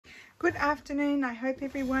Good afternoon. I hope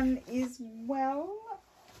everyone is well.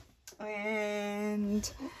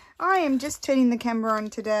 And I am just turning the camera on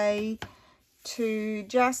today to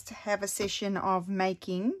just have a session of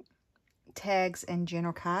making tags and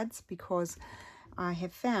journal cards because I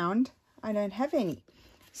have found I don't have any.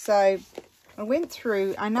 So I went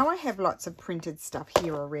through, I know I have lots of printed stuff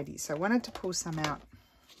here already, so I wanted to pull some out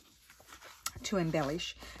to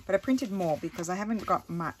embellish, but I printed more because I haven't got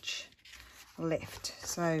much left.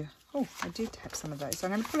 So oh, I did have some of those, so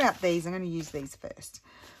I'm going to pull out these. I'm going to use these first,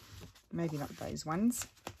 maybe not those ones,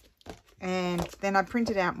 and then I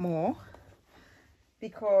printed out more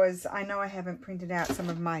because I know I haven't printed out some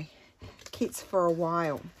of my kits for a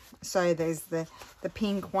while. So there's the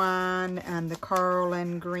pink one and the coral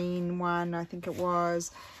and green one, I think it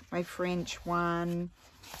was, my French one,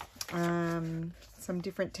 some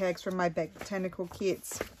different tags from my botanical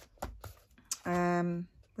kits.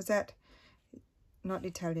 Was that not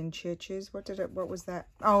Italian churches? What was that?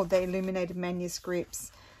 Oh, the illuminated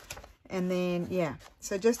manuscripts. And then yeah,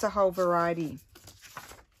 so just a whole variety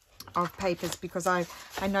of papers because I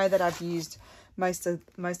know that I've used most of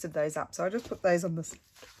those up, so I'll just put those on this,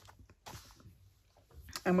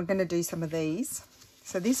 and we're going to do some of these.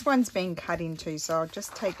 So this one's been cut into, so I'll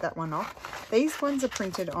just take that one off. These ones are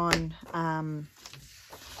printed on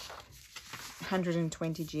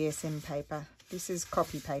 120 GSM paper. This is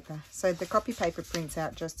copy paper, so the copy paper prints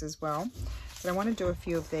out just as well. But I want to do a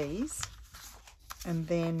few of these, and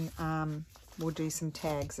then we'll do some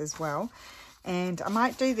tags as well. And I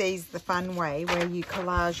might do these the fun way where you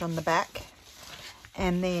collage on the back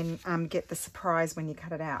and then get the surprise when you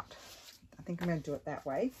cut it out. I think I'm going to do it that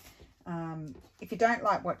way. If you don't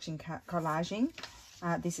like watching collaging,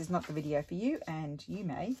 this is not the video for you, and you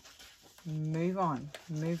may move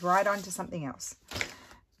right on to something else.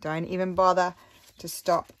 Don't even bother to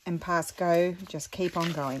stop and pass go. Just keep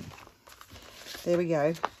on going. There we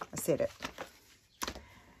go. I said it.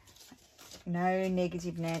 No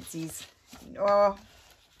negative Nancy's. Oh,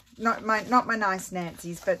 not my nice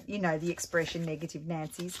Nancy's, but you know the expression negative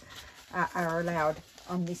Nancy's are allowed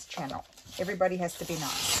on this channel. Everybody has to be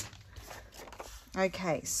nice.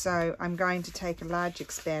 Okay, so I'm going to take a large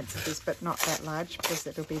expanse of this, but not that large because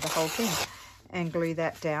it'll be the whole thing, and glue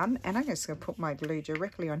that down. And I'm just going to put my glue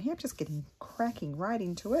directly on here. I'm just getting cracking right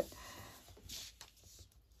into it.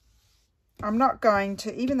 I'm not going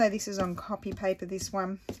to, even though this is on copy paper, this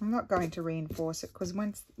one, I'm not going to reinforce it because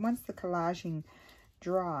once the collaging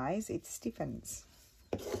dries, it stiffens.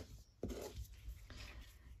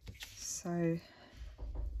 So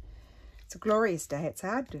it's a glorious day. It's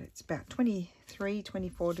hard. It's about 23,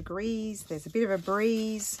 24 degrees. There's a bit of a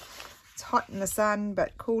breeze. It's hot in the sun,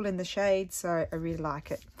 but cool in the shade, so I really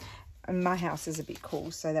like it. And my house is a bit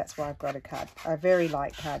cool, so that's why I've got a very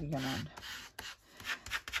light cardigan on.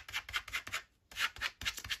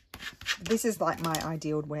 This is like my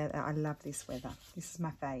ideal weather. I love this weather. This is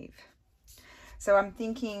my fave. So I'm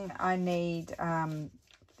thinking I need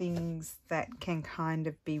things that can kind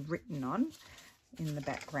of be written on in the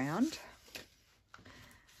background.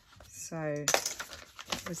 So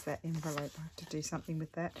what was that envelope? I have to do something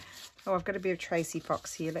with that. Oh, I've got a bit of Tracy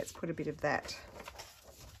Fox here. Let's put a bit of that.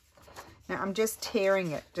 Now I'm just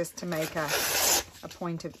tearing it just to make a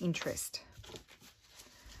point of interest.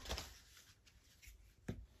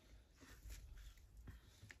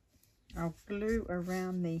 I'll glue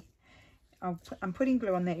around the, I'm putting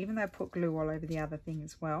glue on there, even though I put glue all over the other thing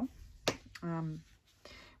as well.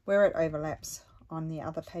 Where it overlaps on the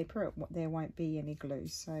other paper, there won't be any glue.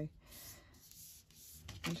 So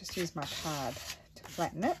I'll just use my card to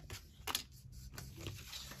flatten it.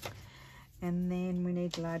 And then we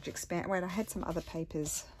need large expand. Wait, I had some other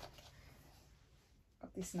papers.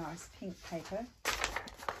 Got this nice pink paper.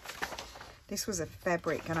 This was a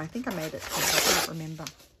fabric, and I think I made it, I can't remember.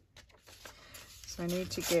 So I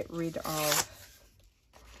need to get rid of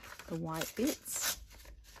the white bits.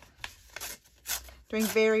 Doing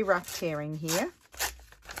very rough tearing here.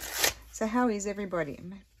 So how is everybody?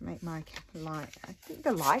 Make my light. I think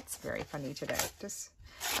the light's very funny today. Just,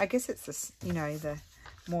 I guess it's this, you know, the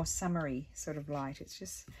more summery sort of light. It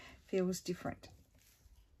just feels different.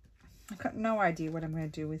 I've got no idea what I'm going to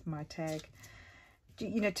do with my tag.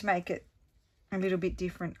 You know, to make it a little bit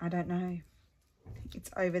different. I don't know.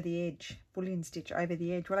 It's over the edge. Bullion stitch over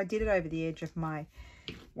the edge. Well, I did it over the edge of my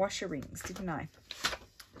washer rings, didn't I?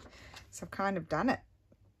 So I've kind of done it.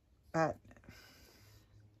 But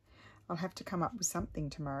I'll have to come up with something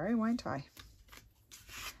tomorrow, won't I?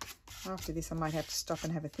 After this, I might have to stop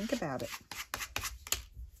and have a think about it.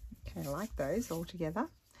 Okay, I like those all together.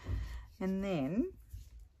 And then,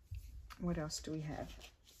 what else do we have?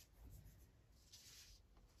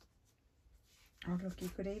 Oh look, you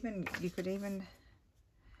could even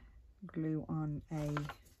glue on a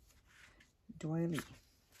doily.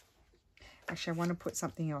 Actually, I want to put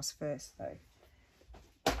something else first though.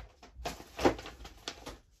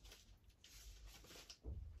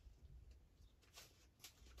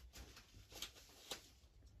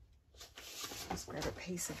 Just grab a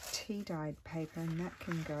piece of tea dyed paper and that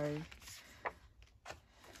can go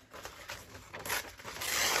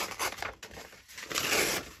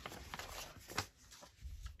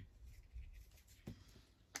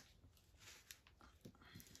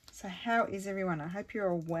So how is everyone? I hope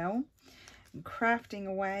you're all well and crafting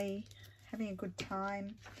away, having a good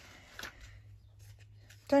time.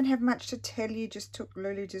 Don't have much to tell you, just took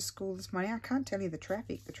Lulu to school this morning. I can't tell you the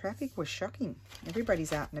traffic. The traffic was shocking.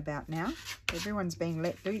 Everybody's out and about now. Everyone's being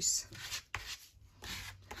let loose.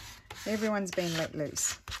 Everyone's being let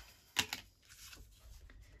loose.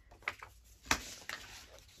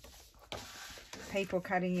 People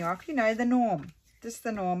cutting you off, you know, the norm. Just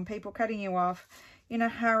the norm. People cutting you off in a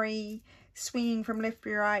hurry, swinging from left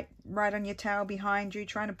to right, right on your tail behind you,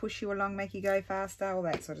 trying to push you along, make you go faster, all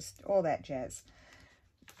that sort of, all that jazz.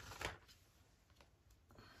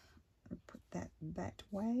 Put that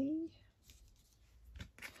way.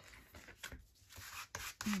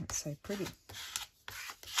 Oh, it's so pretty. Make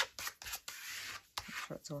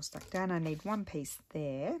sure it's all stuck down. I need one piece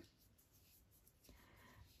there.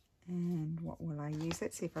 And what will I use?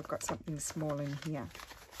 Let's see if I've got something small in here.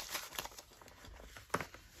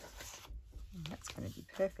 That's going to be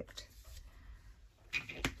perfect.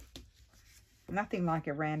 Nothing like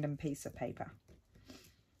a random piece of paper.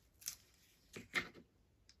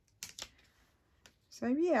 So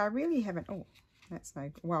yeah, I really haven't, oh, that's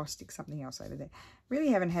no, well, I'll stick something else over there. Really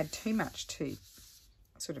haven't had too much to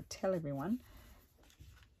sort of tell everyone.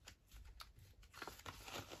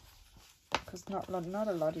 Because not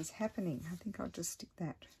a lot is happening. I think I'll just stick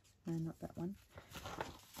that. No, not that one.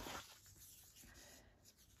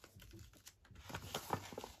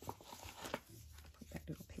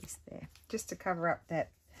 There just to cover up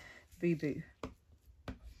that boo-boo.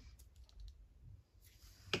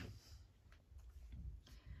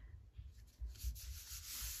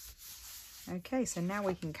 Okay, so now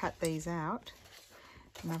we can cut these out,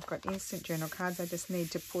 and I've got instant journal cards. I just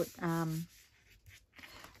need to put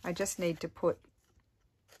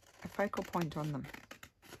a focal point on them.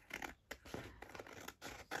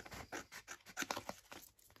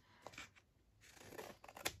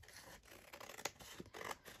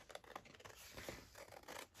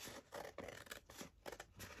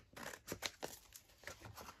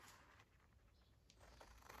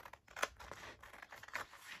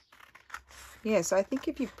 Yeah, so I think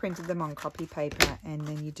if you've printed them on copy paper and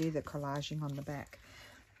then you do the collaging on the back,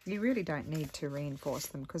 you really don't need to reinforce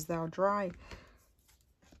them because they'll dry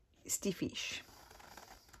stiffish.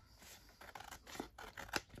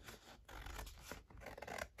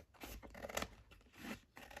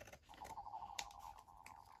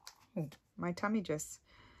 Oh, my tummy just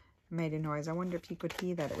made a noise. I wonder if you could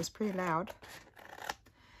hear that. It was pretty loud.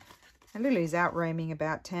 And Lulu's out roaming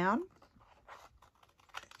about town.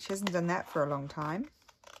 She hasn't done that for a long time.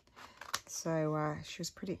 So she was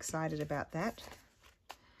pretty excited about that.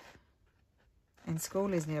 And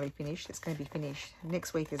school is nearly finished. It's going to be finished.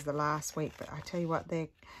 Next week is the last week. But I tell you what, they're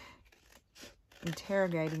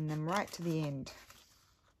interrogating them right to the end.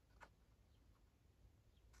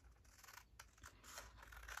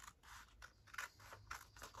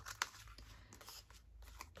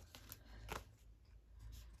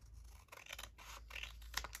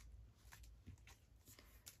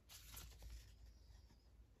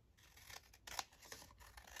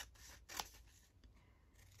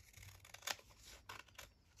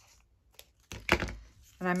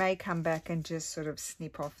 And I may come back and just sort of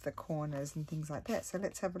snip off the corners and things like that. So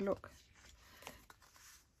let's have a look.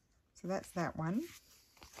 So that's that one.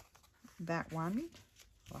 That one.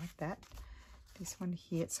 Like that. This one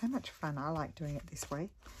here. It's so much fun. I like doing it this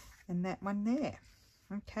way. And that one there.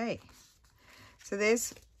 Okay. So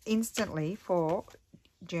there's instantly for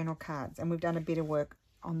journal cards. And we've done a bit of work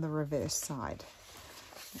on the reverse side.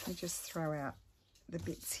 Let me just throw out the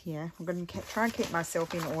bits here. I'm going to try and keep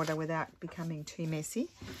myself in order without becoming too messy,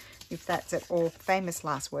 if that's at all. Famous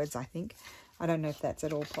last words, I think. I don't know if that's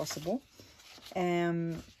at all possible.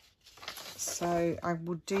 So I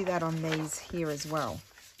will do that on these here as well.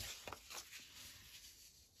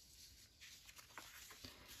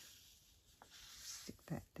 Stick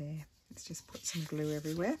that there. Let's just put some glue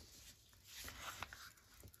everywhere.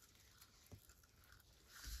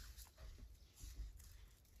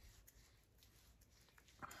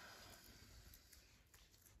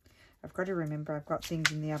 I've got to remember I've got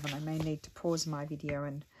things in the oven. I may need to pause my video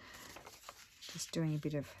and just doing a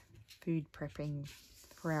bit of food prepping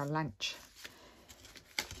for our lunch.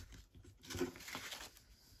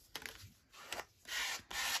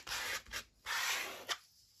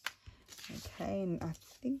 Okay, and I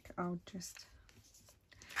think I'll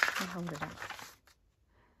hold it up.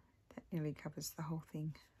 That nearly covers the whole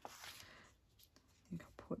thing. I think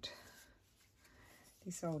I'll put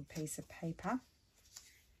this old piece of paper.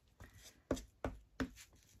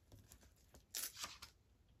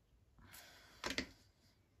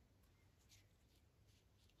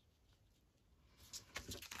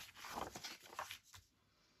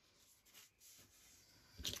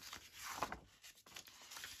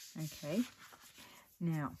 Okay,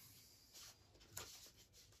 now,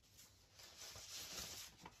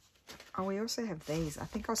 oh, we also have these. I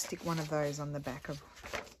think I'll stick one of those on the back of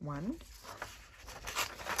one.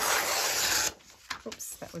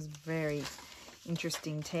 Oops, that was very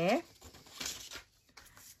interesting tear.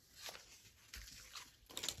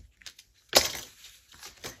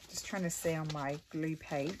 Just trying to see on my glue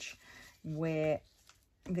page where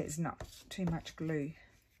there's not too much glue.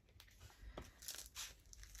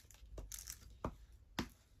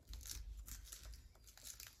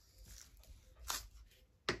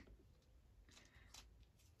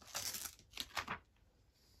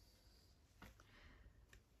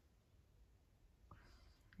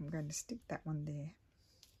 I'm going to stick that one there.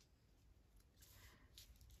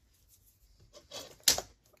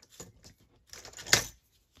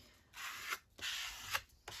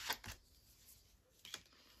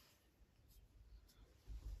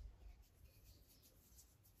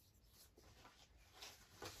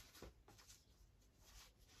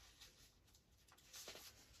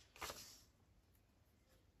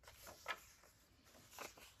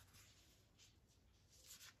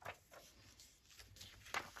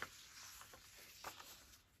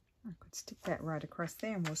 Stick that right across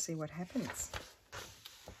there and we'll see what happens.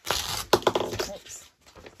 Oops.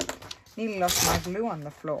 Nearly lost my glue on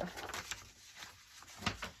the floor.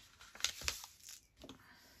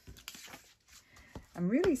 I'm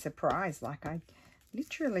really surprised, like I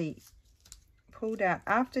literally pulled out,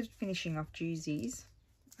 after finishing off Juicy's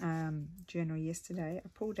journal yesterday, I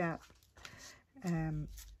pulled out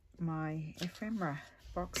my ephemera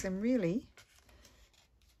box, and really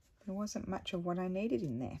there wasn't much of what I needed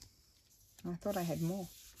in there. I thought I had more.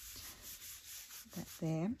 That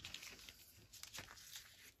there.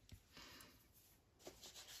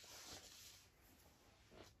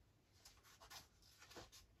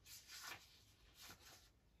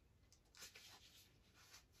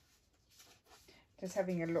 Just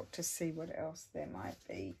having a look to see what else there might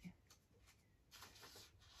be.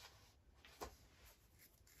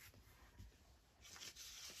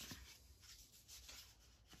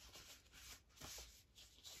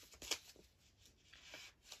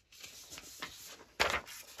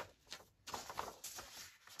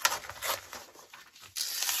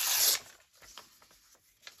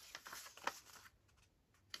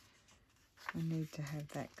 I need to have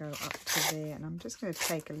that go up to there, and I'm just going to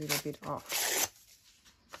take a little bit off.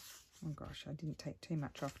 Oh gosh, I didn't take too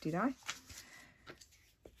much off, did I?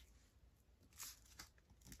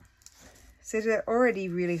 So is it already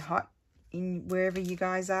really hot in wherever you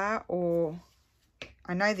guys are? Or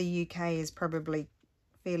I know the UK is probably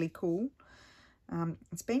fairly cool.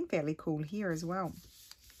 It's been fairly cool here as well,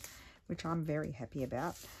 which I'm very happy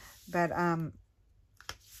about. But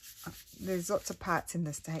there's lots of parts in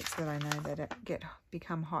the States that I know that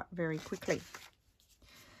become hot very quickly.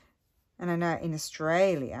 And I know in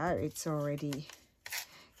Australia it's autumn,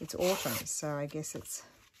 so I guess it's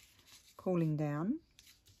cooling down.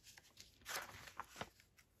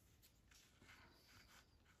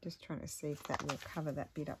 Just trying to see if that will cover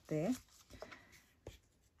that bit up there.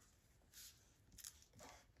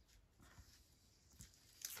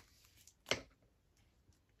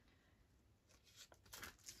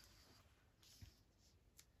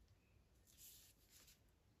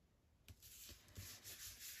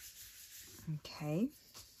 Okay.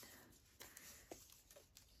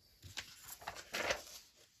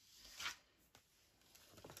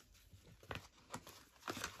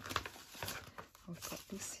 I've got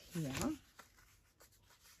this here.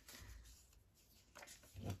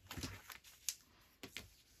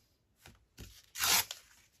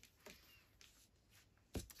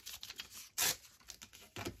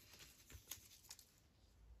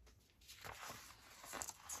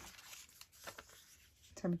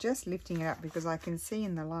 So I'm just lifting it up because I can see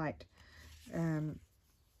in the light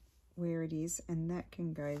where it is, and that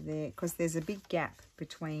can go there because there's a big gap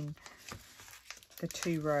between the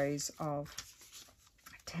two rows of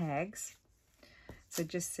tags. So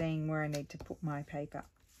just seeing where I need to put my paper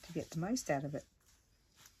to get the most out of it.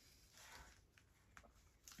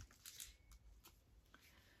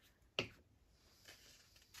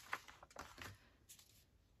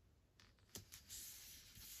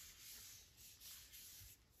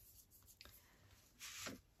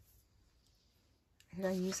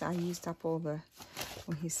 I used up all the,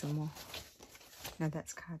 well, here's some more. No,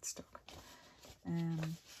 that's cardstock.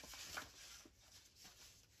 I'm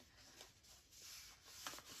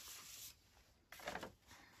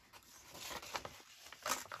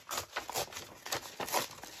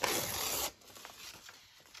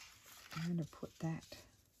going to put that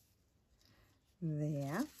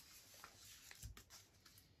there.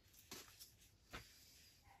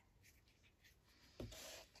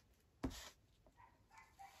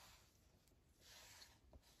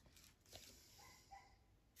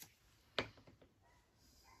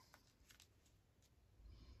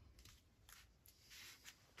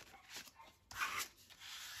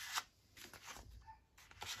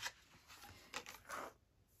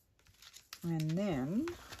 And then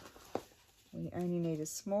we only need a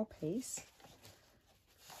small piece.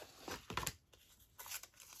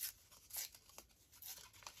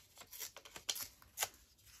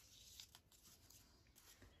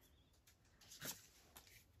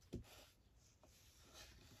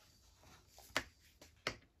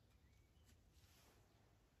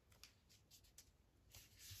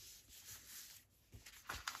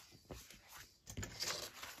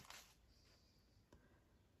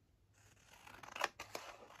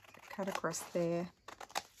 Cut across there.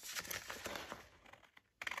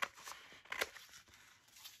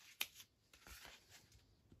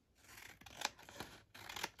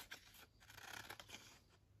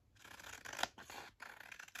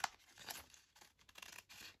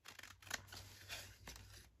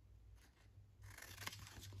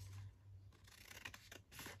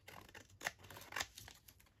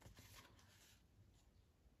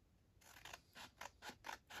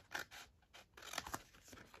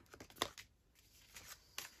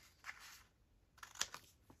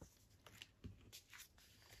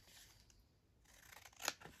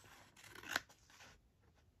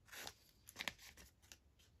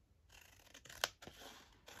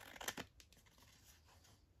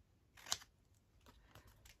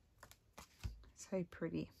 So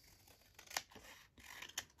pretty.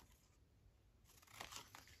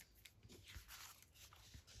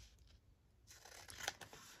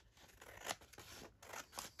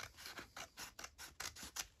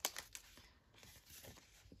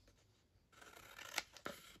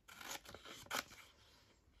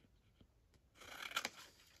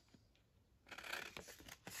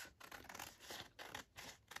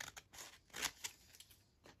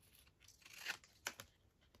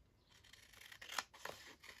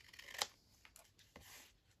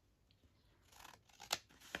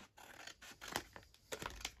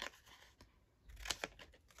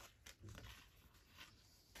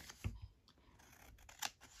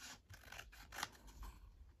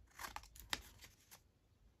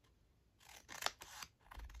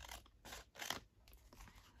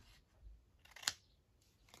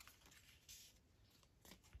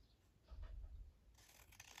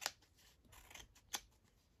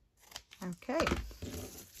 Okay.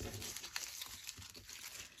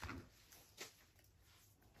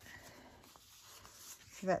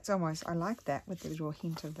 So that's almost, I like that with the little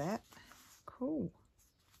hint of that. Cool.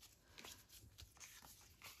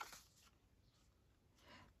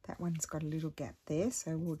 That one's got a little gap there,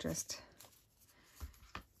 so we'll just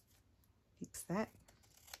fix that.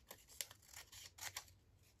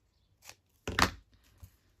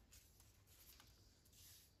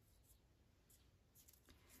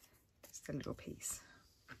 Just a little piece.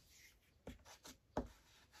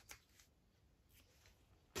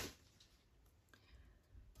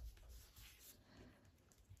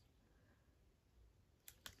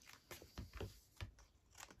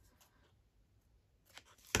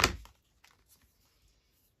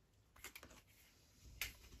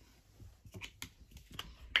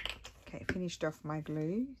 Okay, finished off my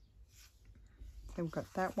glue. So we've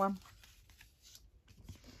got that one,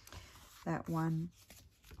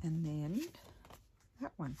 and then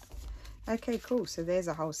that one. Okay, cool. So there's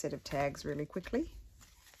a whole set of tags really quickly.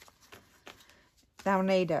 They'll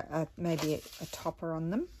need maybe a topper on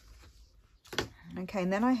them. Okay,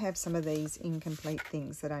 and then I have some of these incomplete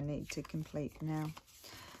things that I need to complete now.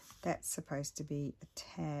 That's supposed to be a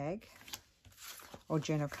tag, or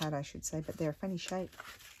journal card I should say, but they're a funny shape.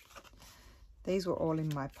 These were all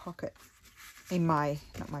in my pocket, in my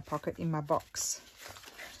box.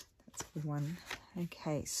 That's a good one.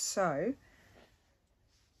 Okay, so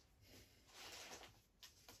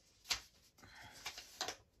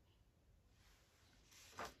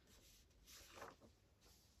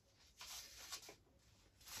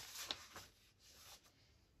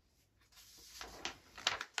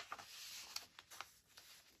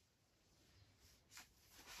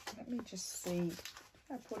me just see.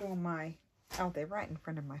 I put all my, oh, they're right in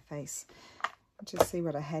front of my face. Just see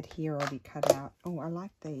what I had here already cut out. Oh, I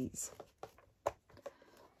like these.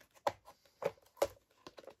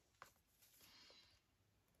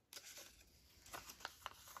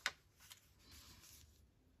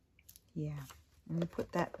 Yeah, I'm going to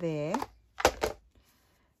put that there,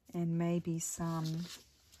 and maybe some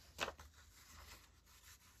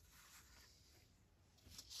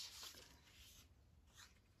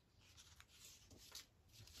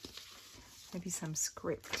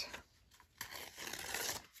script.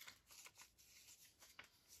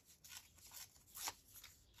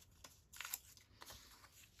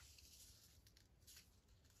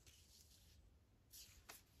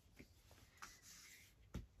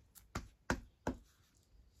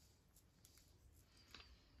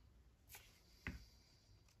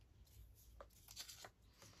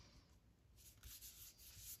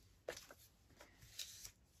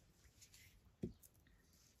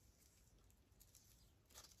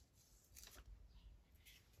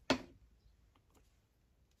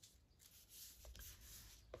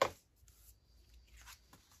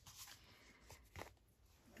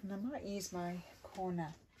 And I might use my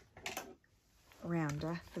corner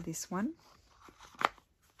rounder for this one.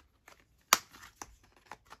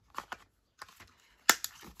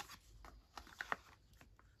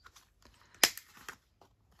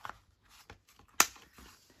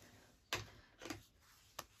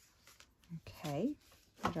 Okay,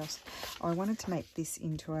 what else? Oh, I wanted to make this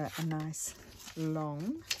into a nice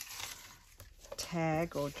long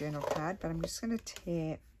tag or journal card, but I'm just going to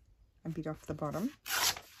tear a bit off the bottom.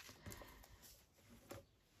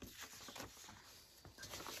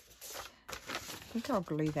 I think I'll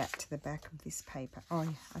glue that to the back of this paper. Oh, yeah,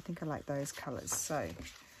 I think I like those colours. So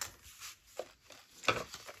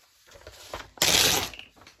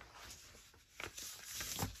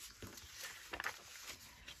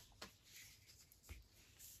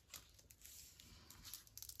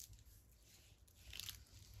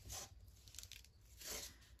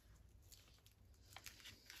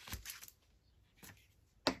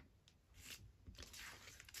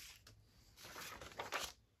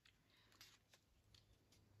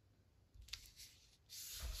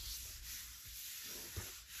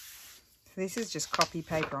this is just copy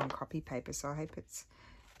paper on copy paper, so I hope it's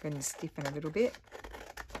going to stiffen a little bit.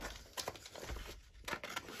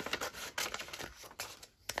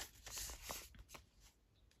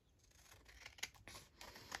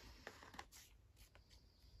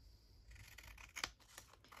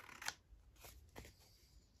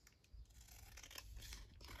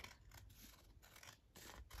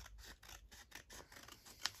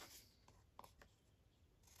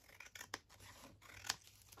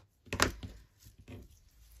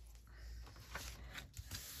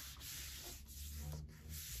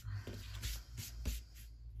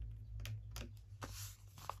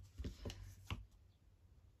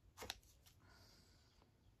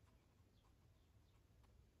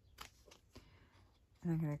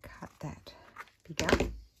 And I'm going to cut that bigger.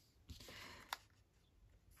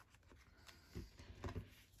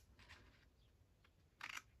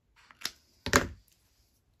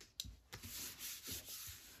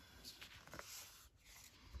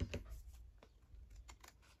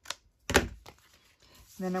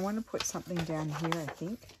 And then I want to put something down here, I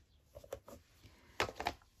think.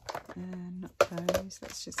 Not those.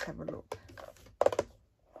 Let's just have a look.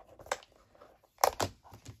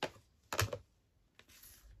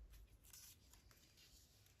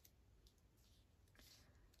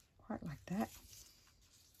 Quite like that.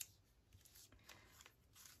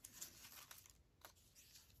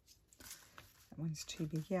 That one's too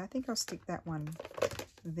big. Yeah, I think I'll stick that one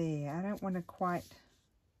there. I don't want to quite...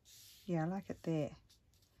 Yeah, I like it there.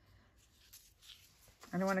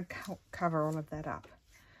 I don't want to cover all of that up.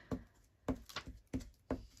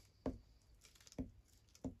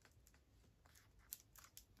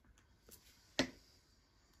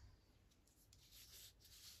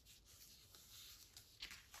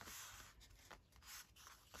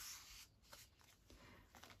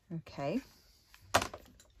 Okay.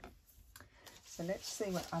 So let's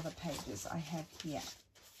see what other pages I have here.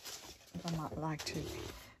 If I might like to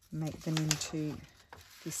make them into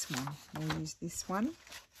this one. I'll use this one.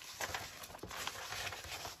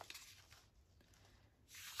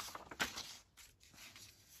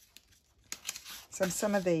 So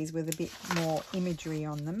some of these with a bit more imagery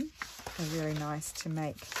on them are really nice to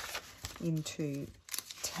make into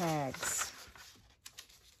tags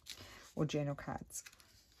or journal cards.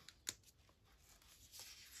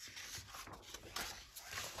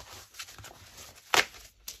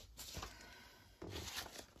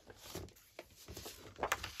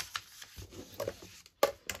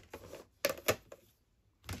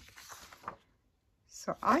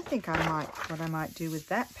 So I think what I might do with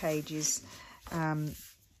that page is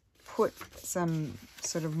put some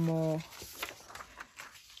sort of more,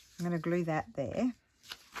 I'm going to glue that there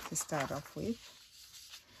to start off with.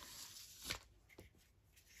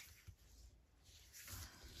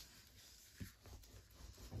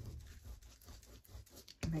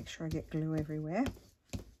 Make sure I get glue everywhere.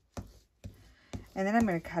 And then I'm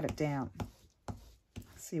going to cut it down.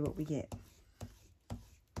 See what we get.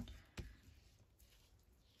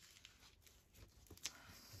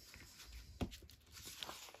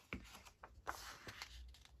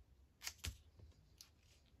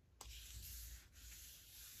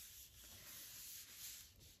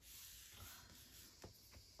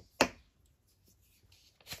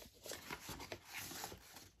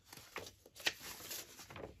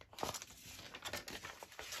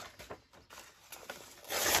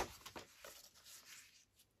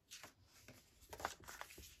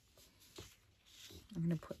 I'm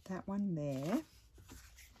going to put that one there.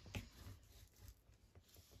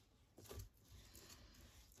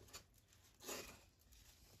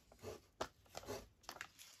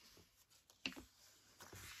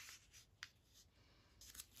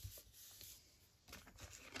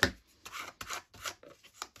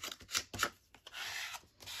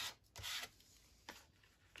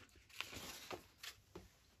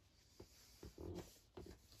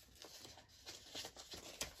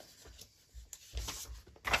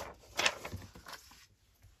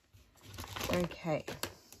 Okay.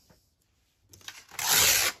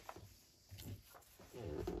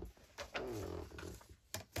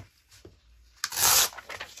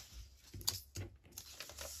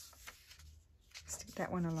 Stick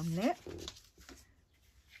that one along there.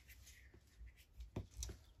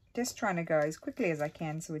 Just trying to go as quickly as I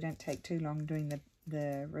can so we don't take too long doing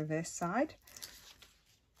the reverse side.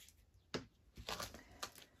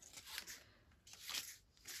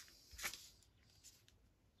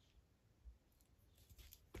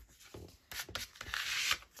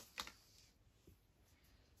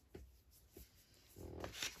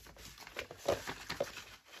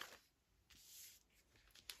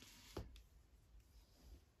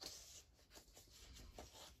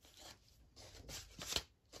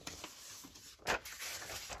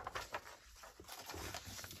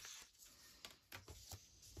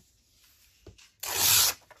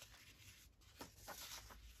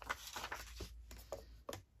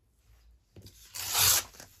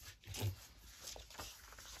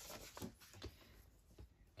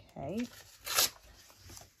 Okay,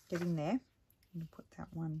 getting there. I'm going to put that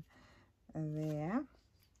one there.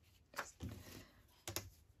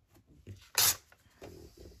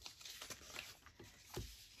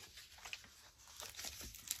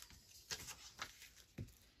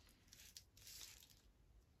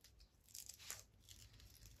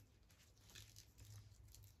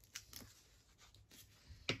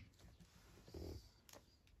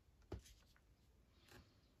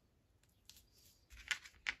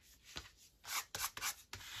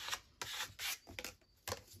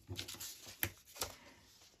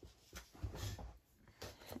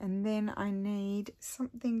 And then I need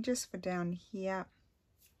something just for down here.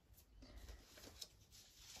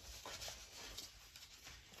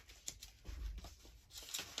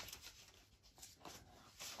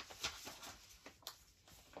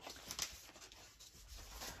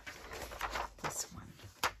 This one.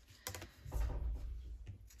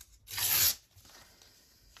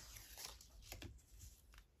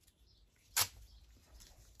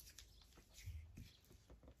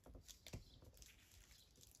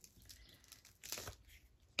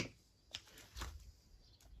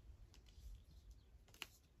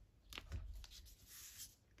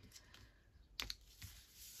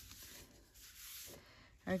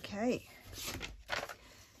 Okay,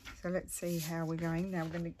 so let's see how we're going. Now I'm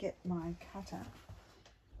going to get my cutter.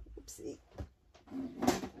 Oopsie.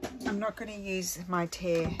 I'm not going to use my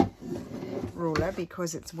tear ruler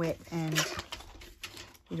because it's wet and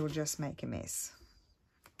it'll just make a mess.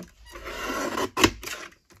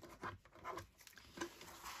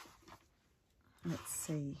 Let's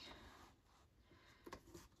see.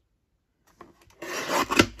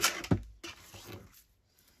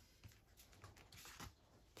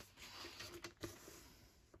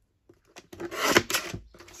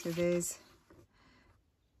 So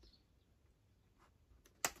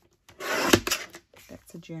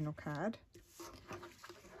that's a journal card.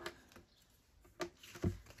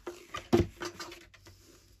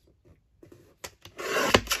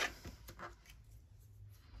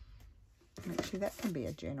 Actually, that can be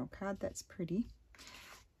a journal card. That's pretty.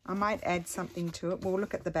 I might add something to it. We'll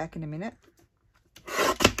look at the back in a minute.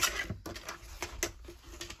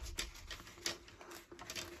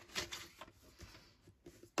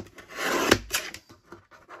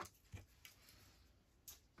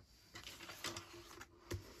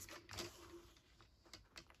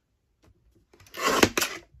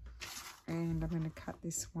 going to cut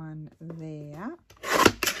this one there.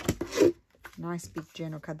 Nice big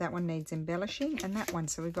journal card. That one needs embellishing, and that one.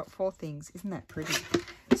 So we've got 4 things. Isn't that pretty?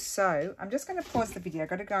 So I'm just going to pause the video. I've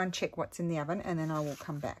got to go and check what's in the oven, and then I will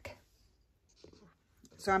come back.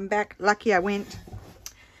 So I'm back. Lucky I went,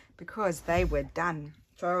 because they were done.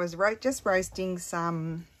 So I was just roasting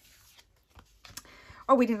some,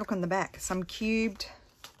 oh, we didn't look on the back, some cubed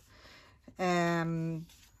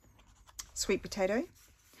sweet potato,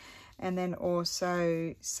 and then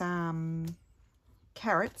also some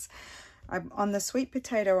carrots. On the sweet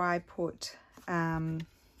potato I put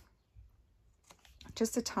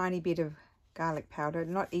just a tiny bit of garlic powder,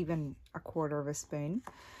 not even a quarter of a spoon,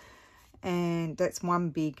 and that's 1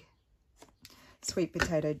 big sweet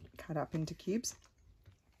potato cut up into cubes.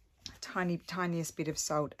 Tiniest bit of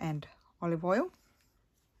salt and olive oil,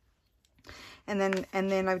 and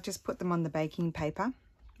then I just put them on the baking paper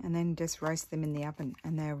and then just roast them in the oven,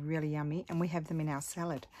 and they're really yummy, and we have them in our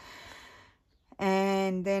salad.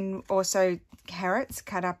 And then also carrots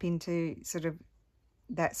cut up into sort of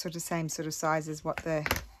that same sort of size as what the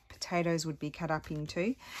potatoes would be cut up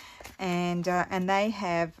into, and they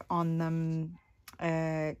have on them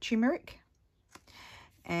turmeric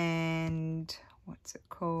and what's it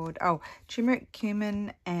called? Oh, turmeric,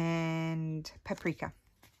 cumin, and paprika,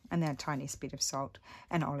 and then a tiniest bit of salt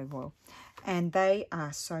and olive oil, and they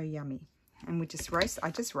are so yummy. And we just roast. I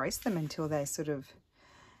just roast them until they're sort of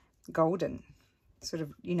golden, sort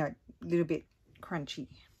of, you know, a little bit crunchy,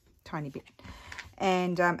 tiny bit,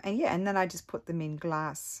 and yeah, and then I just put them in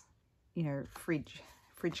glass, you know, fridge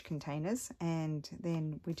containers, and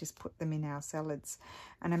then we just put them in our salads.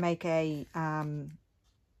 And I make a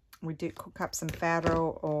we do cook up some fava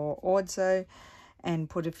or orzo and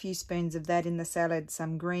put a few spoons of that in the salad,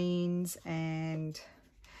 some greens, and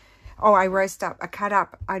oh, I cut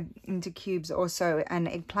up into cubes also an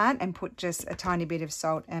eggplant, and put just a tiny bit of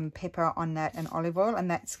salt and pepper on that, and olive oil,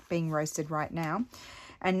 and that's being roasted right now.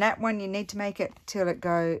 And that one, you need to make it till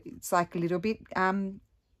it's like a little bit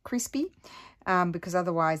crispy, because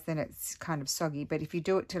otherwise then it's kind of soggy. But if you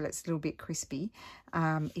do it till it's a little bit crispy,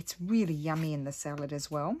 it's really yummy in the salad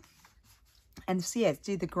as well. And so yeah,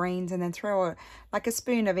 do the greens, and then throw like a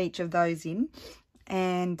spoon of each of those in,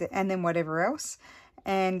 and then whatever else,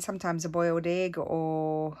 and sometimes a boiled egg,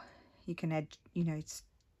 or you can add, you know,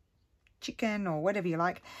 chicken or whatever you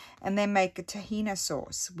like, and then make a tahina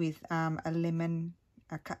sauce with a lemon,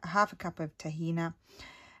 half a cup of tahina,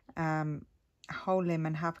 a whole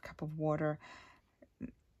lemon, half a cup of water,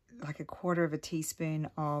 like a quarter of a teaspoon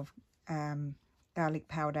of garlic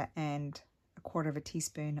powder, and a quarter of a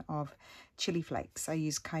teaspoon of chili flakes. I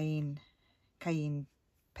use cayenne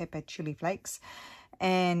pepper chili flakes,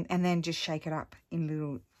 and then just shake it up in a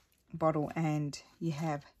little bottle, and you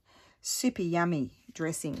have super yummy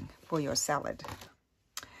dressing for your salad.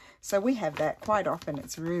 So we have that quite often.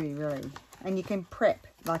 It's really, really, and you can prep,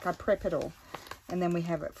 like I prep it all, and then we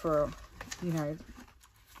have it for, you know,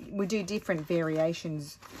 we do different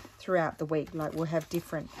variations throughout the week. Like we'll have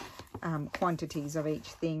different quantities of each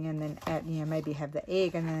thing, and then add, you know, maybe have the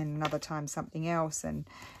egg, and then another time something else, and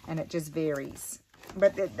it just varies.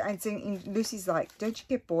 But Lucy's like, don't you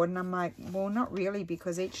get bored? And I'm like, well, not really,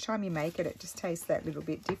 because each time you make it, it just tastes that little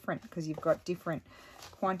bit different, because you've got different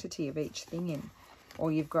quantity of each thing in,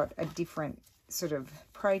 or you've got a different sort of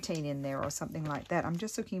protein in there or something like that. I'm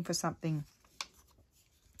just looking for something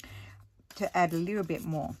to add a little bit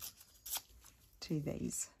more to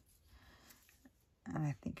these, and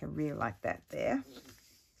I think I really like that there.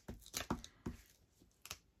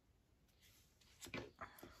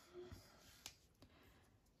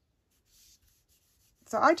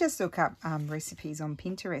 So I just look up recipes on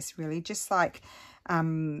Pinterest, really, just like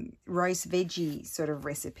roast veggie sort of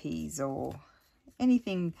recipes or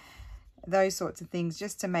anything, those sorts of things,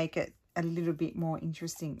 just to make it a little bit more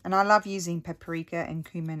interesting. And I love using paprika and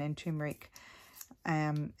cumin and turmeric,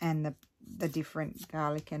 and the different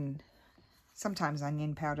garlic and sometimes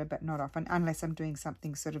onion powder, but not often, unless I'm doing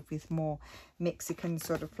something sort of with more Mexican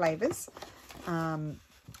sort of flavors. And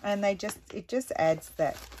it just adds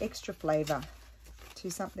that extra flavor to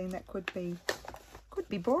something that could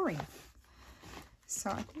be boring. So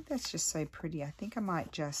I think that's just so pretty. I think I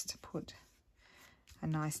might just put a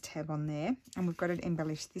nice tab on there, and we've got to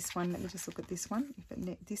embellish this one. Let me just look at this one.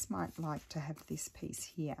 This might like to have this piece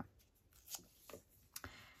here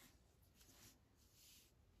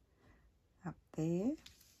up there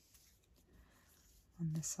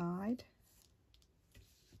on the side.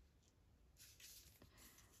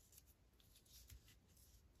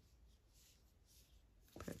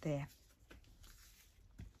 Put it there.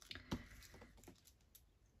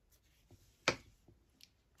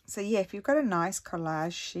 So yeah, if you've got a nice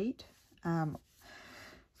collage sheet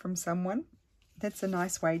from someone, that's a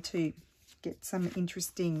nice way to get some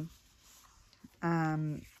interesting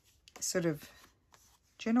sort of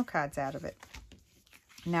journal cards out of it.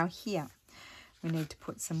 Now here, we need to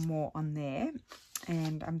put some more on there.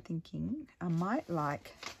 And I'm thinking I might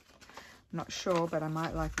like, I'm not sure, but I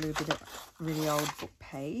might like a little bit of really old book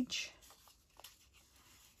page.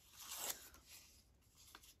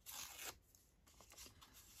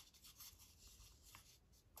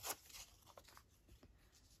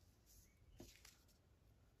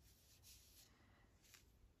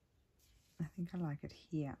 I think I like it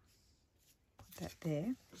here. Put that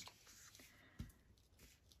there.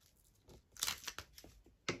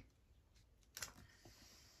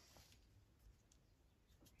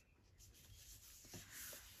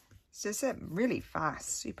 It's just a really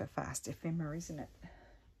fast, super fast ephemera, isn't it?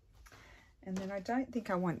 And then I don't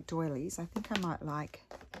think I want doilies. I think I might like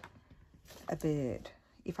a bird,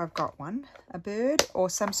 if I've got one. A bird or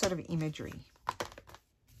some sort of imagery.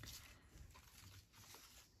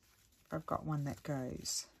 If I've got one that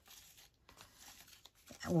goes.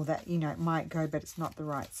 Or that, you know, it might go, but it's not the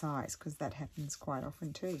right size, because that happens quite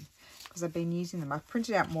often too. Because I've been using them. I've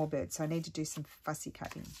printed out more birds, so I need to do some fussy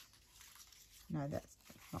cutting. No, that's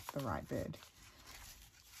not the right bird.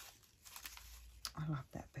 I love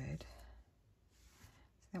that bird.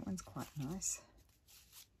 That one's quite nice.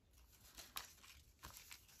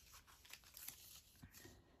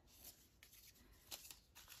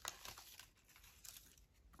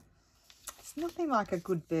 It's nothing like a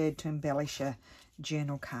good bird to embellish a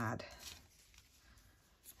journal card.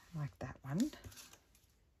 I like that one.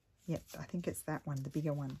 Yep, I think it's that one, the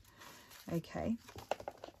bigger one. Okay.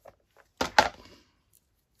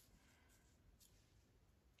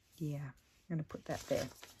 Yeah, I'm going to put that there.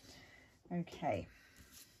 Okay.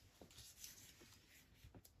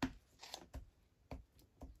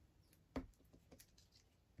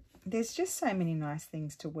 There's just so many nice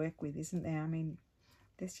things to work with, isn't there? I mean,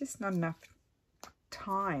 there's just not enough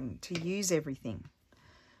time to use everything.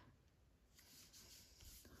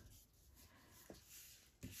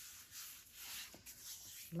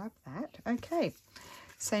 Love that. Okay,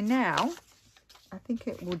 so now I think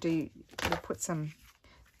it will do, we'll put some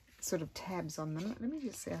sort of tabs on them. Let me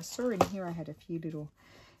just see, I saw in here I had a few little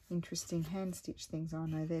interesting hand stitch things. Oh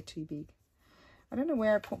no, they're too big. I don't know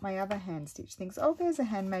where I put my other hand stitch things. Oh, there's a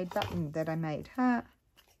handmade button that I made. Huh?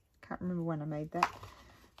 Can't remember when I made that.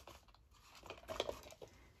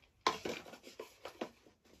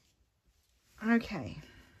 Okay.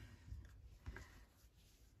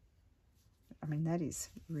 I mean, that is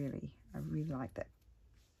really, I really like that.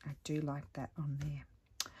 I do like that on there.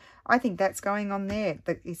 I think that's going on there.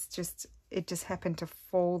 But it's just, it just happened to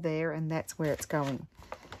fall there, and that's where it's going.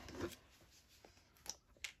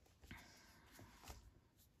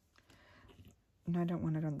 No, I don't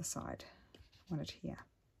want it on the side. I want it here.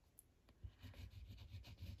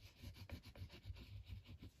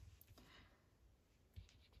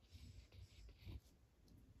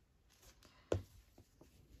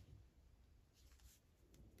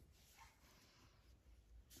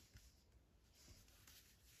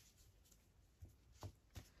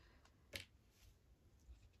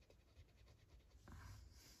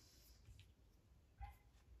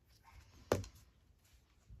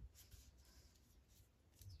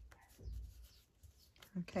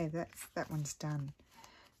 Okay, that one's done.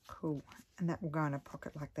 Cool. And that will go in a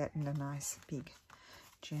pocket like that in a nice big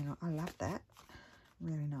journal. I love that.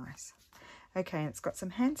 Really nice. Okay, and it's got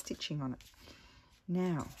some hand stitching on it.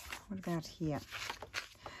 Now, what about here?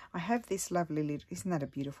 I have this lovely little, isn't that a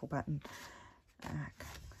beautiful button?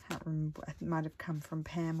 Can't remember, it might have come from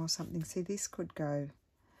Pam or something. See, this could go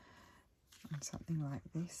on something like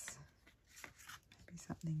this. Maybe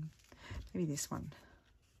something, maybe this one.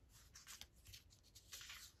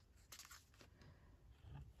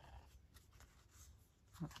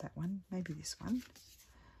 Not that one, maybe this one.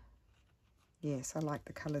 Yes, I like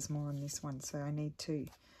the colours more on this one, so I need to,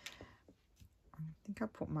 I think I'll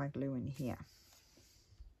put my glue in here.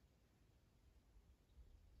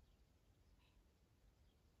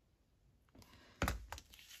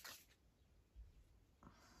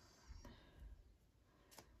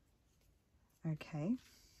 Okay,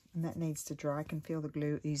 and that needs to dry. I can feel the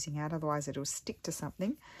glue oozing out, otherwise it'll stick to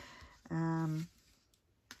something.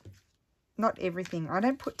 Not everything, I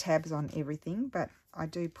don't put tabs on everything, but I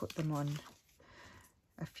do put them on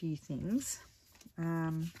a few things.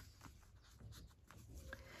 Oh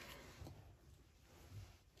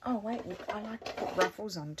wait, I like to put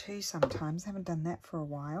ruffles on too sometimes. Haven't done that for a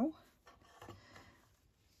while.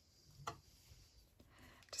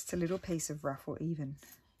 Just a little piece of ruffle even.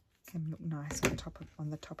 can look nice on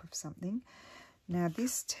the top of something. Now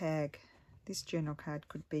this tag, this journal card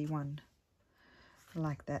could be one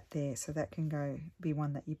like that there, so that can be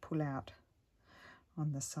one that you pull out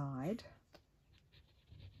on the side.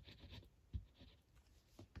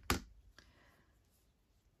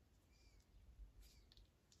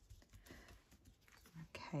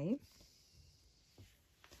 Okay,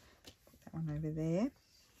 put that one over there.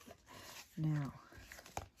 Now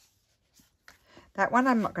that one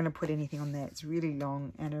I'm not going to put anything on there, it's really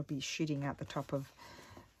long and it'll be shooting out the top of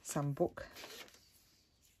some book.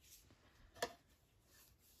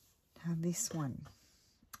 Now this one,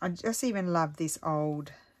 I just even love this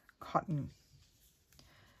old cotton.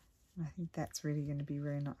 I think that's really going to be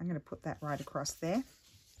very nice. I'm going to put that right across there.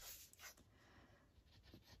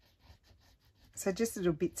 So just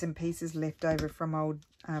little bits and pieces left over from old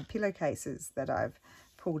pillowcases that I've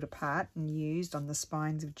pulled apart and used on the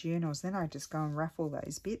spines of journals. Then I just go and ruffle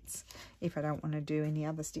those bits if I don't want to do any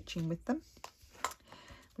other stitching with them.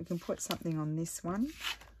 We can put something on this one.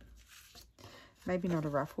 Maybe not a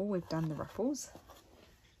ruffle, we've done the ruffles.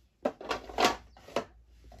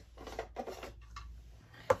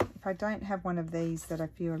 If I don't have one of these that I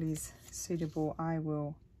feel is suitable, I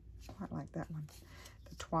will, quite like that one,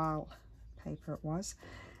 the toile paper it was,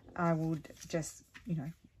 I would just, you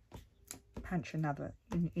know, punch another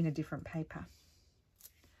in a different paper.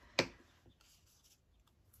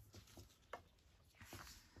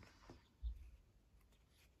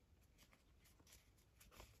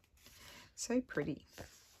 So pretty.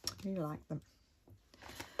 I really like them.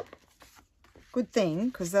 Good thing,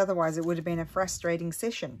 because otherwise it would have been a frustrating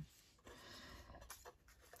session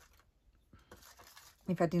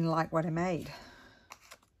if I didn't like what I made.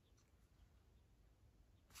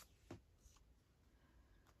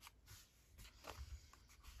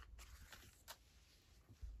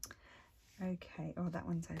 Okay, oh, that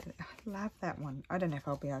one's over there. I love that one. I don't know if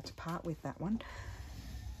I'll be able to part with that one.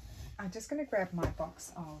 I'm just going to grab my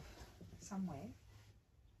box of somewhere.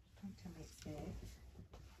 Don't tell me it's there.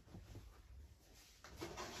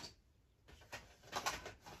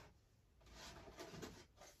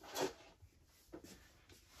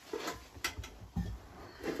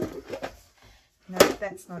 No,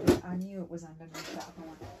 that's not it. I knew it was underneath the other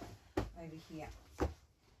one over here.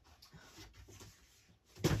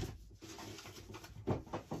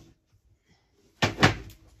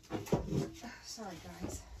 Sorry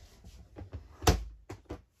guys.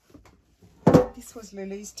 This was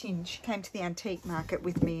Lulu's tin. She came to the antique market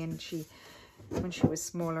with me, and when she was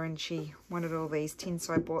smaller, and she wanted all these tins,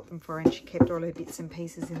 so I bought them for her, and she kept all her bits and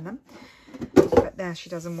pieces in them. But now she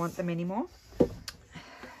doesn't want them anymore.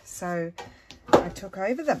 So I took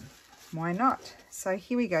over them. Why not? So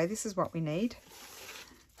here we go. This is what we need.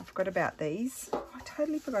 I forgot about these. I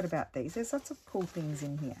totally forgot about these. There's lots of cool things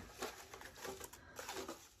in here.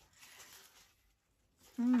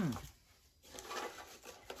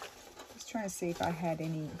 Just trying to see if I had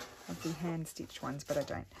any of the hand stitched ones, but I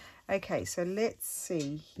don't. Okay, so let's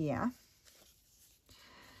see here.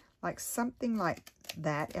 Like something like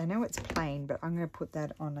that. I know it's plain, but I'm going to put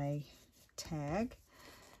that on a tag.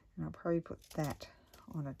 And I'll probably put that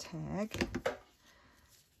on a tag.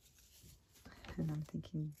 And I'm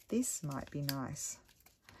thinking this might be nice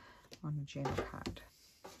on a journal card.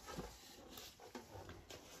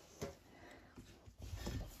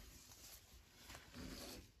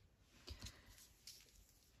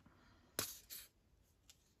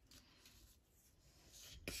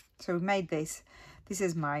 So we've made this. This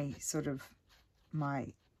is my sort of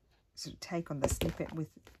take on the snippet with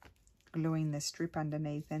gluing the strip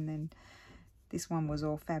underneath, and then this one was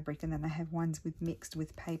all fabric, and then I have ones mixed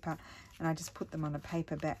with paper, and I just put them on a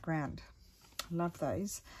paper background. I love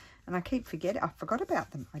those, and I keep forgetting. I forgot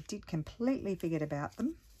about them. I did completely forget about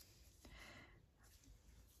them.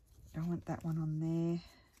 Don't want that one on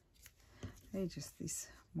there. Maybe just this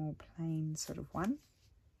more plain sort of one.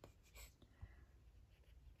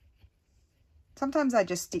 Sometimes I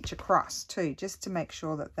just stitch across too, just to make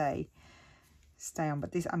sure that they stay on.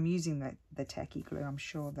 But this, I'm using the tacky glue. I'm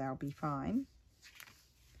sure they'll be fine.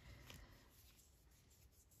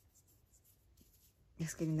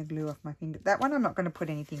 Just getting the glue off my finger. That one I'm not going to put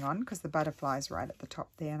anything on because the butterfly's right at the top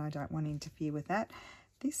there, and I don't want to interfere with that.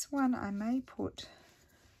 This one I may put,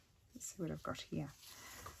 let's see what I've got here.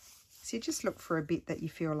 So you just look for a bit that you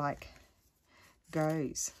feel like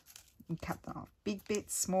goes and cut them off. Big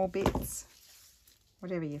bits, small bits,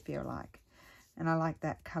 whatever you feel like. And I like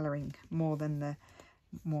that colouring more than the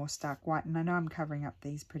more stark white. And I know I'm covering up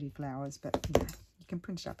these pretty flowers, but you know, you can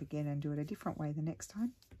print it up again and do it a different way the next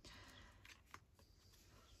time.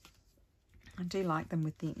 I do like them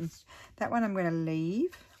with the, that one I'm going to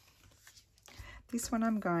leave. This one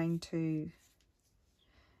I'm going to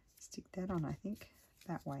stick that on, I think,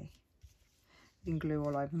 that way. Getting glue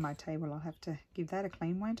all over my table. I'll have to give that a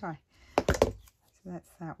clean, won't I? So that's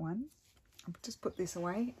that one. I'll just put this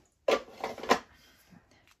away.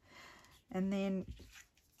 And then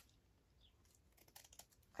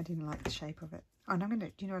I didn't like the shape of it. Oh, and I'm going to,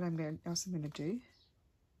 do you know what I'm going to do?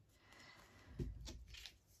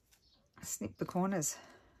 Snip the corners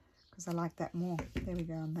because I like that more. There we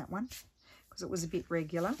go on that one because it was a bit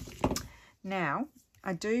regular. Now,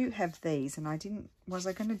 I do have these and was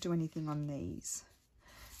I going to do anything on these?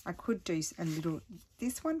 I could do a little,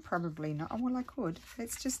 this one probably not. Oh, well, I could.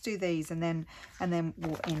 Let's just do these and then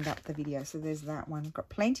we'll end up the video. So there's that one. I've got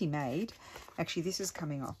plenty made. Actually, this is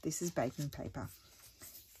coming off. This is baking paper.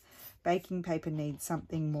 Baking paper needs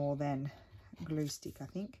something more than glue stick, I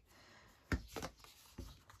think.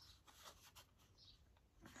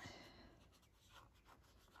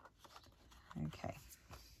 Okay.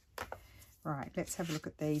 Right, let's have a look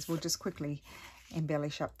at these. We'll just quickly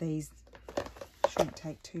embellish up these. Shouldn't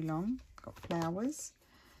take too long. Got flowers.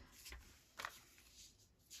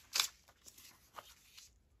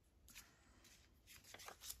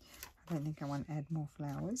 I don't think I want to add more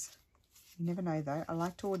flowers. You never know though. I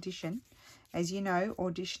like to audition. As you know,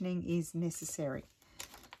 auditioning is necessary.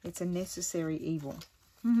 It's a necessary evil.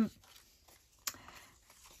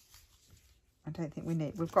 I don't think we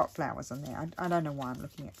need... We've got flowers on there. I don't know why I'm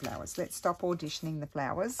looking at flowers. Let's stop auditioning the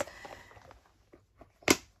flowers.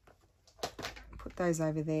 Put those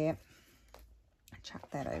over there. Chuck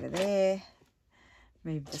that over there.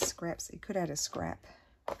 Move the scraps. You could add a scrap.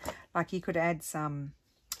 Like you could add some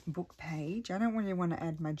book page. I don't really want to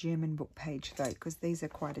add my German book page though, because these are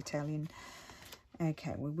quite Italian.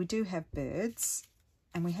 Okay, well, we do have birds.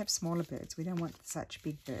 And we have smaller birds. We don't want such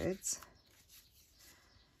big birds.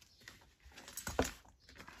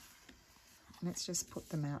 Let's just put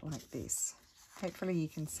them out like this. Hopefully you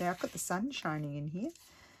can see. I've got the sun shining in here.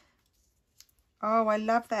 Oh, I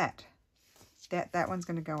love that. That one's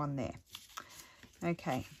going to go on there.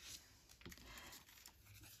 Okay.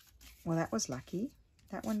 Well, that was lucky.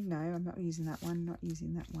 That one, no, I'm not using that one. Not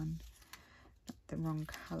using that one. Not the wrong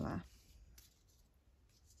colour.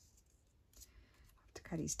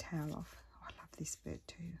 Cut his tail off. Oh, I love this bird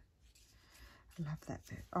too. I love that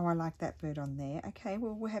bird. Oh, I like that bird on there. Okay,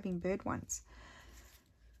 well, we're having bird ones.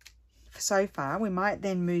 So far, we might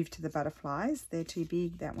then move to the butterflies. They're too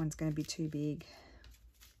big. That one's going to be too big.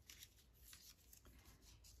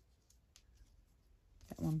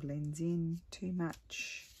 That one blends in too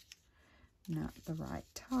much. Not the right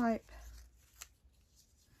type.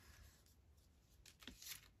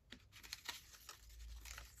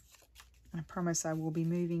 I promise I will be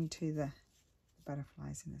moving to the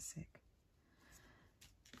butterflies in a sec.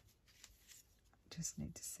 Just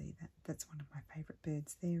need to see that. That's one of my favourite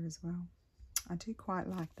birds there as well. I do quite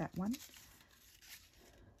like that one.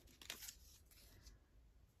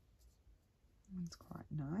 That one's quite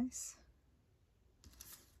nice.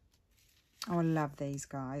 Oh, I love these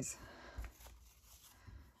guys.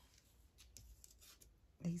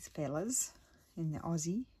 These fellas in the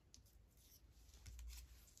Aussie.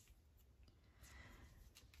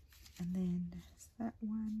 And then there's that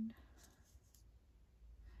one.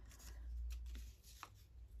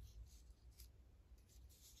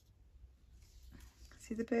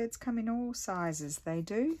 See, the birds come in all sizes, they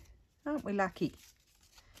do. Aren't we lucky?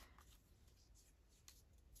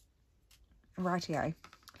 Rightio.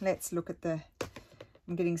 Let's look at the...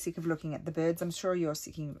 I'm getting sick of looking at the birds. I'm sure you're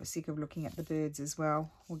sick of looking at the birds as well.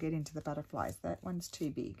 We'll get into the butterflies. That one's too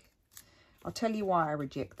big. I'll tell you why I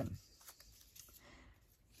reject them.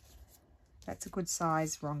 That's a good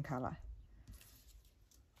size, wrong colour.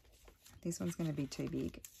 This one's going to be too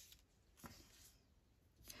big.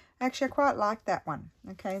 Actually, I quite like that one.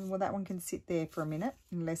 Okay, well, that one can sit there for a minute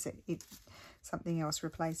unless something else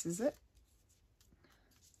replaces it.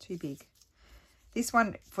 Too big. This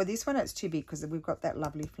one, for this one, it's too big because we've got that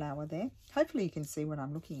lovely flower there. Hopefully you can see what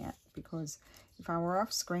I'm looking at, because if I were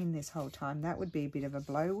off screen this whole time, that would be a bit of a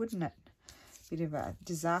blow, wouldn't it? Bit of a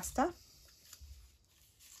disaster.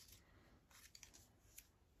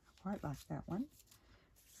 I quite like that one.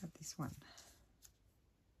 How about this one?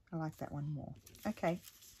 I like that one more. Okay,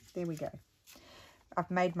 there we go.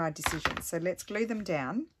 I've made my decision. So let's glue them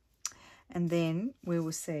down, and then we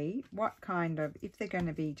will see what kind of, if they're going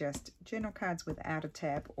to be just journal cards without a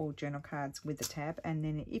tab or journal cards with a tab, and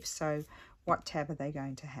then if so, what tab are they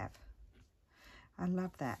going to have? I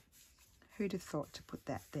love that. Who'd have thought to put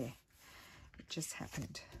that there? It just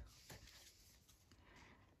happened.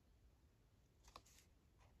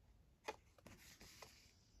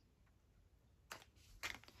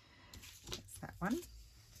 one.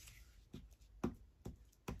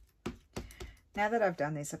 Now that I've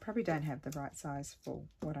done this, I probably don't have the right size for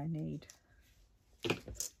what I need.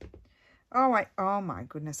 Oh my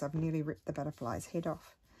goodness, I've nearly ripped the butterfly's head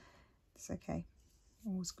off. It's okay.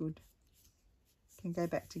 All's good. Can go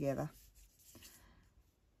back together.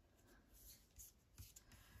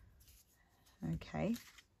 Okay,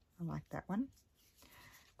 I like that one.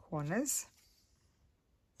 Corners.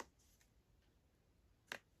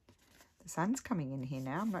 The sun's coming in here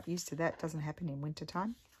now. I'm not used to that. It doesn't happen in winter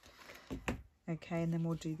time. Okay, and then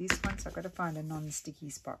we'll do this one. So I've got to find a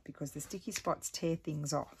non-sticky spot because the sticky spots tear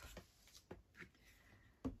things off.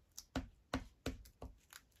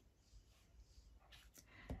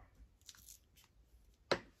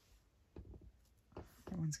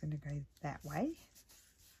 That one's going to go that way.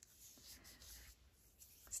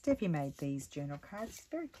 Steffi made these journal cards. He's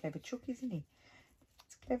a very clever chook, isn't he?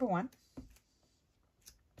 It's a clever one.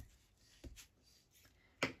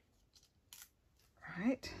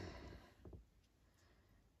 Right.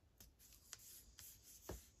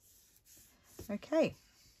 Okay.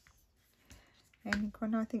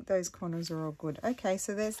 And I think those corners are all good. Okay,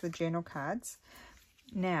 so there's the journal cards.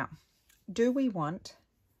 Now, do we want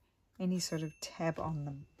any sort of tab on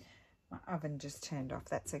them? My oven just turned off.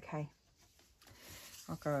 That's okay.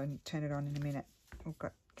 I'll go and turn it on in a minute.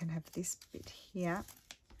 Can have this bit here.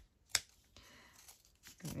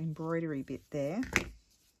 An embroidery bit there.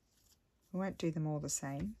 We won't do them all the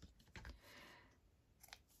same.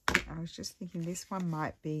 I was just thinking this one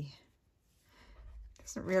might be,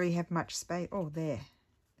 doesn't really have much space. Oh, there.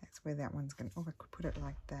 That's where that one's going to, oh, I could put it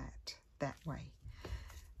like that. That way.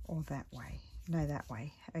 Or that way. No, that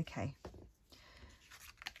way. Okay.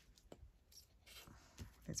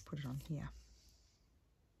 Let's put it on here.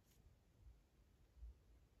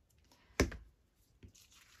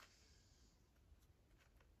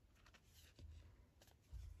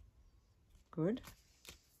 Good.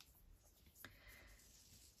 I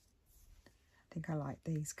think I like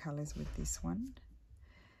these colours with this one.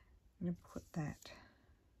 I'm going to put that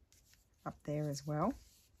up there as well.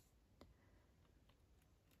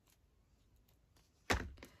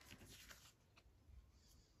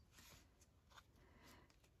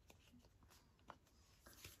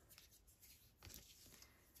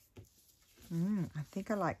 I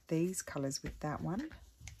think I like these colours with that one.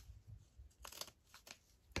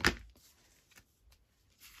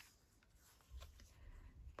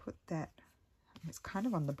 Put that, it's kind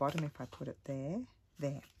of on the bottom if I put it there.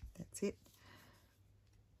 There, that's it.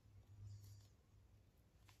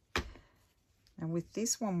 And with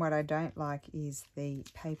this one, what I don't like is the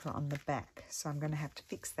paper on the back. So I'm going to have to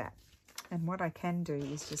fix that. And what I can do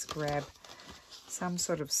is just grab some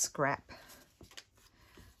sort of scrap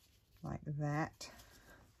like that.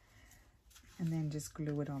 And then just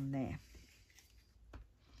glue it on there.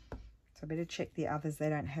 So I better check the others. They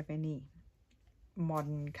don't have any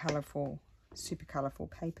modern, colourful, super colourful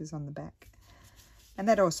papers on the back. And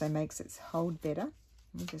that also makes it hold better.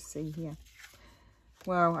 Let me just see here.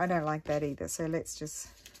 Well, I don't like that either. So let's just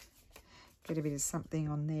get a bit of something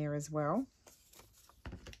on there as well.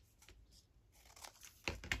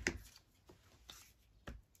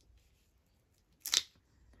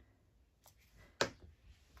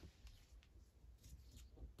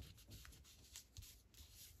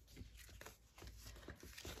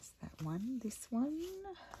 One, this one.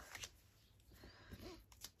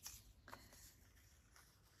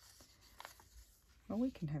 Well, we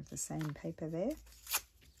can have the same paper there.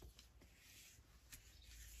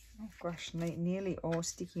 Oh gosh, nearly all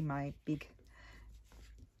sticky my big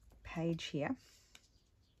page here.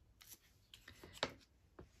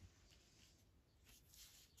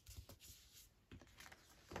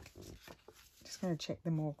 Just going to check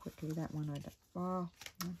them all quickly. That one I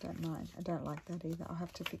don't mind. I don't like that either. I'll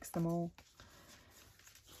have to fix them all.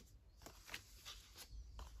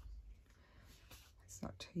 It's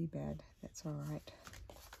not too bad. That's all right.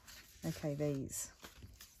 Okay, these.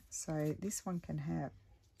 So this one can have,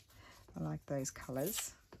 I like those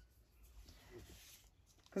colours.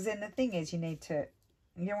 Because then the thing is you want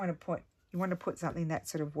to put something that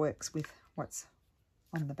sort of works with what's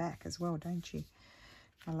on the back as well, don't you?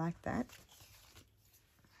 I like that.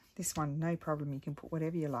 This one, no problem. You can put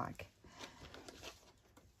whatever you like.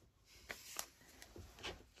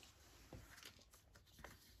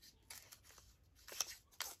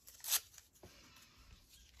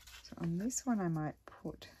 So on this one, I might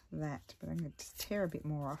put that, but I'm going to tear a bit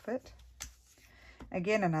more off it.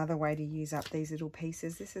 Again, another way to use up these little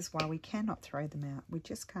pieces. This is why we cannot throw them out. We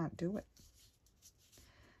just can't do it.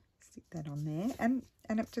 Stick that on there. And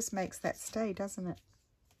it just makes that stay, doesn't it?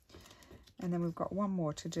 And then we've got one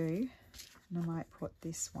more to do. And I might put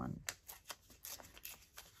this one.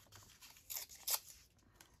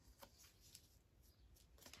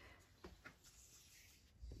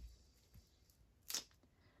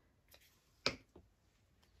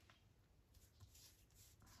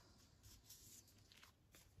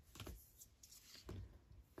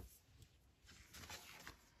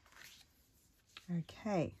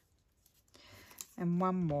 Okay, and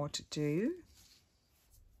one more to do.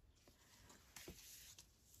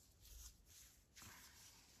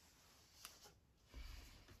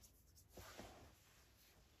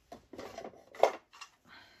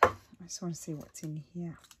 I just want to see what's in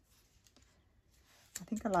here. I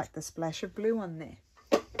think I like the splash of blue on there.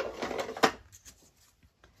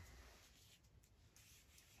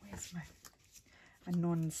 Where's a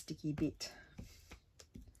non-sticky bit?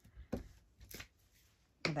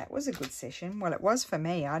 Well, that was a good session. Well, it was for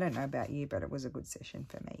me. I don't know about you, but it was a good session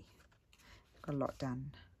for me. Got a lot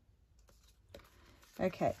done.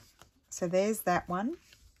 Okay, so there's that one.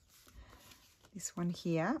 This one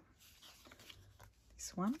here.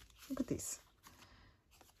 This one. Look at this.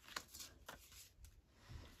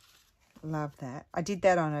 Love that. I did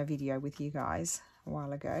that on a video with you guys a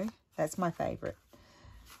while ago. That's my favourite.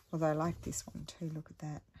 Although I like this one too. Look at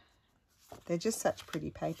that. They're just such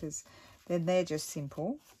pretty papers. They're just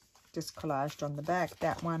simple. Just collaged on the back.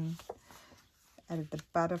 That one. Added the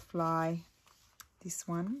butterfly. This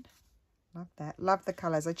one. Love that. Love the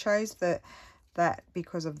colours. I chose that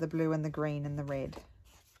because of the blue and the green and the red.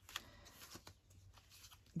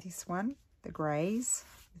 This one. The greys.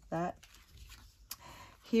 With that.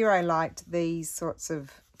 Here I liked these sorts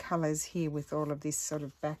of colours here with all of this sort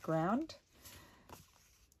of background.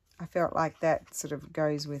 I felt like that sort of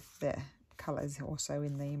goes with the colours also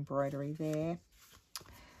in the embroidery there.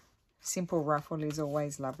 Simple ruffle is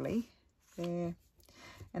always lovely there.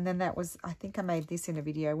 And then that was, I think I made this in a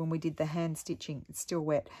video when we did the hand stitching. It's still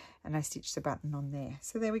wet and I stitched the button on there.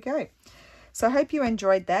 So there we go. So I hope you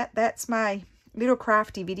enjoyed that. That's my little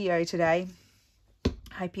crafty video today.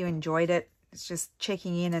 Hope you enjoyed it. It's just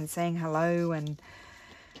checking in and saying hello and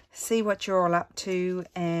see what you're all up to.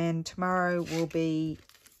 And tomorrow will be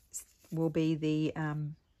the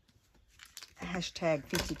hashtag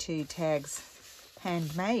 52 tags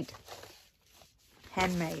handmade.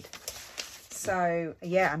 So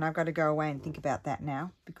yeah, and I've got to go away and think about that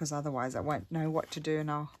now because otherwise I won't know what to do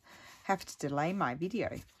and I'll have to delay my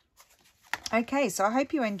video. Okay, so I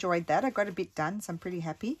hope you enjoyed that. I got a bit done, so I'm pretty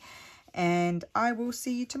happy. And I will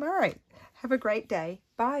see you tomorrow. Have a great day.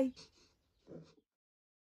 Bye.